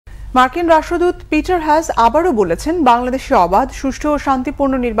মার্কিন রাষ্ট্রদূত পিটার হ্যাস আবারও বলেছেন বাংলাদেশে অবাধ, সুষ্ঠু ও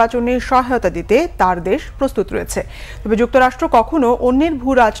শান্তিপূর্ণ নির্বাচনে সহায়তা দিতে তার দেশ প্রস্তুত রয়েছে। তবে যুক্তরাষ্ট্র কখনো অন্যের ভূ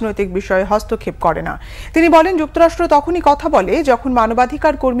রাজনৈতিক বিষয়ে হস্তক্ষেপ করে না। তিনি বলেন, যুক্তরাষ্ট্র তখনই কথা বলে যখন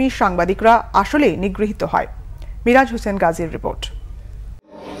মানবাধিকার কর্মী, সাংবাদিকরা আসলেই নিগৃহীত হয়। মিরাজ হোসেন গাজীর রিপোর্ট।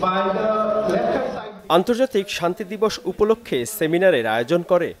 আন্তর্জাতিক শান্তি দিবস উপলক্ষে সেমিনারের আয়োজন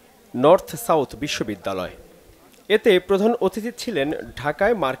করে নর্থ সাউথ বিশ্ববিদ্যালয়। এতে প্রধান অতিথি ছিলেন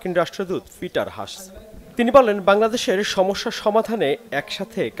ঢাকায় মার্কিন রাষ্ট্রদূত পিটার হাস। তিনি বলেন, বাংলাদেশের সমস্যা সমাধানে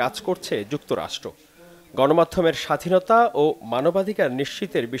একসাথে কাজ করছে যুক্তরাষ্ট্র। গণমাধ্যমের স্বাধীনতা ও মানবাধিকার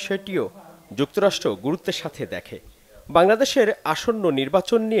নিশ্চিতের বিষয়টিও যুক্তরাষ্ট্র গুরুত্বের সাথে দেখে। বাংলাদেশের আসন্ন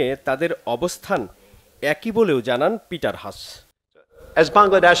নির্বাচন নিয়ে তাদের অবস্থান একই বলেও জানান Peter Haas. As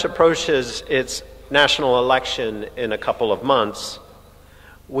Bangladesh approaches its national election in a couple of months,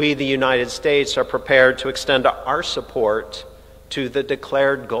 we, the United States, are prepared to extend our support to the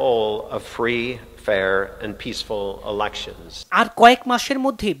declared goal of free, fair, and peaceful elections. আর কয়েক মাসের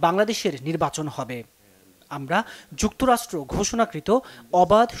মধ্যেই বাংলাদেশের নির্বাচন হবে। আমরা যুক্তরাষ্ট্র ঘোষণাকৃত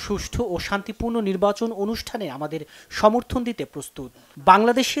অবাধ, সুষ্ঠু ও শান্তিপূর্ণ নির্বাচন অনুষ্ঠানে আমাদের সমর্থন দিতে প্রস্তুত।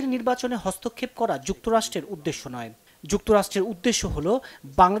 বাংলাদেশের নির্বাচনে হস্তক্ষেপ করা যুক্তরাষ্ট্রের উদ্দেশ্য নয়। যুক্তরাষ্ট্রের উদ্দেশ্য হলো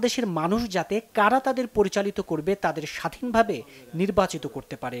বাংলাদেশের মানুষ যাতে কারা তাদের পরিচালিত করবে তাদের স্বাধীনভাবে নির্বাচিত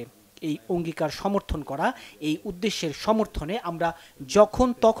করতে পারে। এই অঙ্গীকার সমর্থন করা, এই উদ্দেশ্যের সমর্থনে আমরা যখন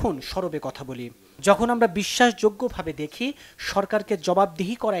তখন সরবে কথা বলি। যখন আমরা বিশ্বাসযোগ্যভাবে দেখি সরকারকে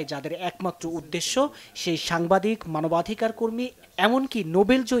জবাবদিহি করাই যাদের একমাত্র উদ্দেশ্য, সেই সাংবাদিক, মানবাধিকার কর্মী, এমনকি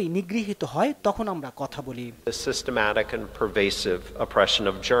নোবেলজয়ী নিগৃহীত হয়, তখন আমরা কথা বলি। The systematic and pervasive oppression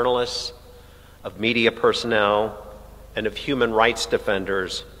of journalists, of media personnel, and of human rights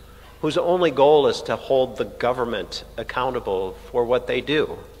defenders whose only goal is to hold the government accountable for what they do.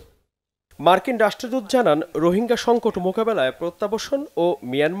 মার্কিন রাষ্ট্রদূত জানান, রোহিঙ্গা সংকট মোকাবেলায় প্রত্যাবাসন ও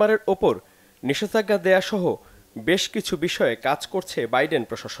মিয়ানমারের ওপর নিষেধাজ্ঞা দেয়া সহ বেশ কিছু বিষয়ে কাজ করছে বাইডেন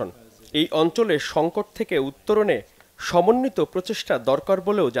প্রশাসন। এই অঞ্চলের সংকট থেকে উত্তরণে সমন্বিত প্রচেষ্টা দরকার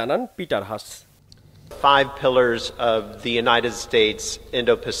বলেও জানান Peter Haas. 5 pillars of the United States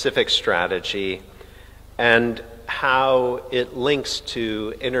Indo-Pacific strategy and how it links to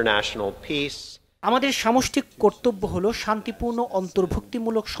international peace. আমাদের সামষ্টিক কর্তব্য হলো শান্তিপূর্ণ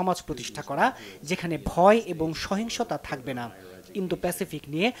অন্তর্ভুক্তিমূলক সমাজ প্রতিষ্ঠা করা, যেখানে ভয় এবং সহিংসতা থাকবে না। ইন্দো প্যাসিফিক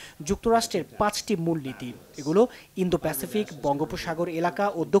নিয়ে যুক্তরাষ্ট্রের 5টি মূলনীতি। এগুলো ইন্দো প্যাসিফিক, বঙ্গোপসাগর এলাকা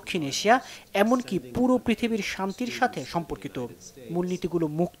ও দক্ষিণ এশিয়া, এমনকি পুরো পৃথিবীর শান্তির সাথে সম্পর্কিত। মূলনীতিগুলো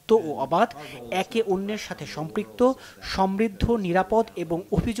মুক্ত ও অবাধ, একে অন্যের সাথে সম্পৃক্ত, সমৃদ্ধ, নিরাপদ এবং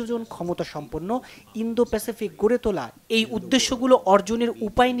অভিযোজন ক্ষমতা সম্পন্ন ইন্দো প্যাসিফিক গড়ে তোলা। এই উদ্দেশ্যগুলো অর্জনের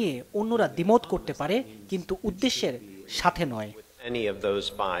উপায় নিয়ে অন্যরা দ্বিমত করতে পারে, কিন্তু উদ্দেশ্যের সাথে নয়। Any of those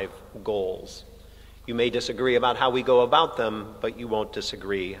 5 goals. You may disagree about how we go about them, but you won't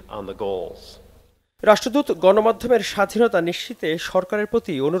disagree on the goals. রাষ্ট্রদূত গণমাধ্যমের স্বাধীনতা নিশ্চিতে সরকারের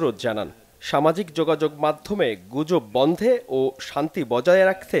প্রতি অনুরোধ জানান। সামাজিক যোগাযোগ মাধ্যমে গুজব বন্ধে ও শান্তি বজায়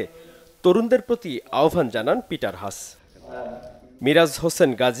রাখতে তরুণদের প্রতি আহ্বান জানান পিটার হাস। মিরাজ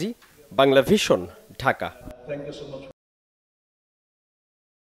হোসেন গাজী, বাংলাভিশন, ঢাকা।